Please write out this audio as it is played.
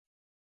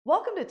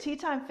Welcome to Tea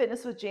Time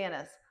Fitness with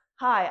Janice.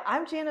 Hi,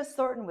 I'm Janice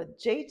Thornton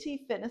with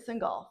JT Fitness and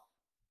Golf.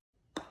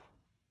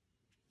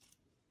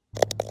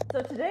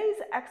 So today's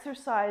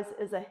exercise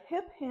is a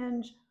hip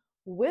hinge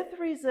with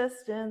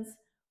resistance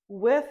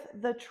with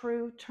the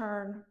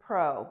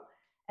TrueTurnPro.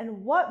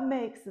 And what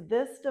makes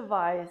this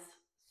device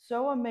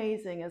so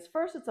amazing is,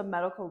 first, it's a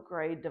medical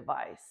grade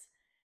device.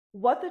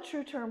 What the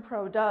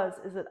TrueTurnPro does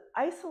is it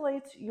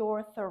isolates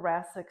your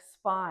thoracic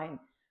spine.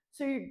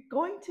 So you're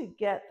going to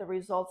get the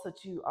results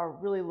that you are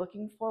really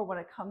looking for when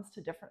it comes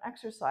to different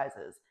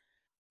exercises.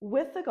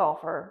 With the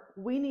golfer,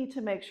 we need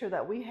to make sure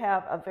that we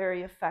have a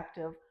very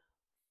effective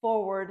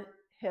forward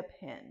hip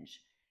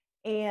hinge.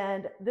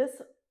 And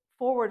this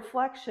forward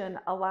flexion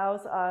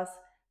allows us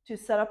to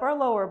set up our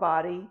lower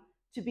body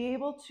to be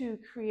able to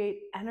create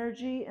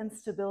energy and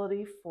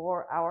stability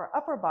for our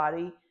upper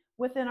body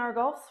within our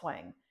golf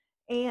swing.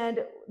 And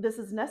this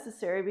is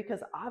necessary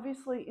because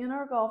obviously in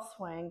our golf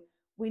swing,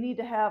 we need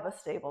to have a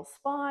stable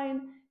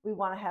spine. We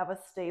want to have a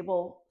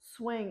stable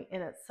swing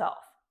in itself.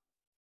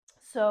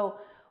 So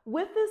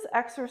with this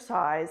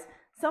exercise,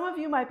 some of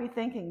you might be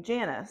thinking,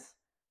 Janice,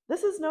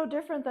 this is no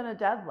different than a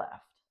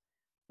deadlift.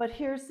 But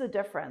here's the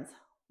difference.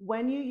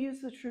 When you use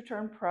the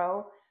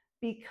TrueTurnPro,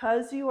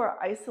 because you are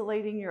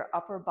isolating your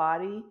upper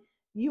body,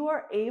 you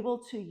are able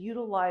to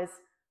utilize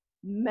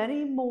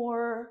many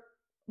more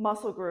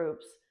muscle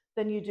groups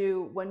than you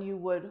do when you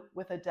would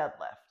with a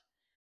deadlift.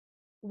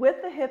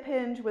 With the hip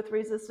hinge with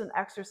resistant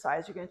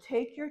exercise, you're going to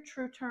take your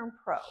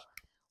TrueTurnPro.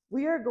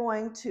 We are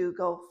going to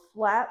go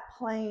flat,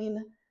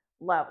 plane,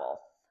 level.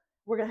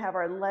 We're going to have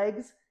our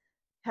legs,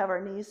 have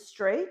our knees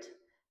straight.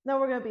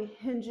 Now we're going to be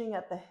hinging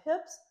at the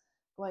hips,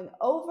 going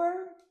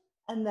over,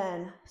 and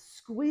then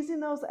squeezing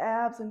those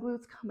abs and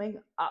glutes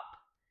coming up.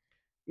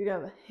 You're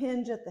going to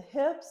hinge at the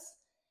hips,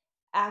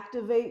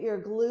 activate your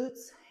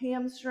glutes,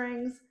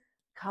 hamstrings,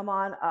 come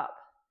on up.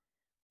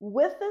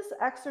 With this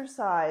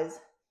exercise,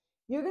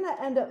 you're going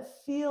to end up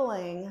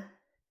feeling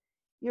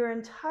your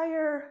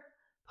entire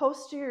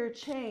posterior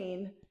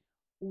chain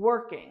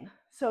working.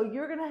 So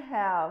you're going to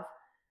have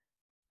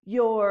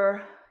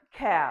your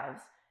calves,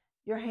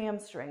 your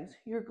hamstrings,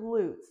 your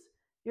glutes,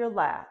 your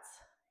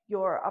lats,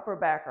 your upper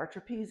back, our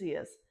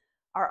trapezius.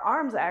 Our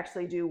arms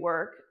actually do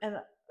work, and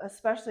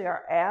especially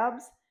our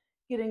abs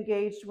get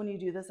engaged when you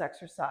do this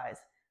exercise.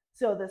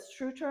 So this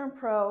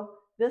TrueTurnPro,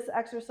 this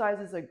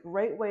exercise is a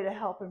great way to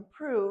help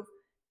improve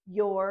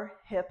your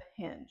hip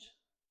hinge.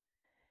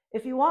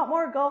 If you want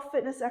more golf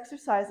fitness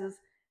exercises,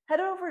 head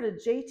over to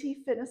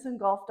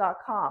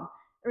jtfitnessandgolf.com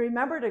and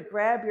remember to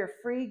grab your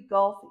free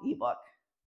golf ebook.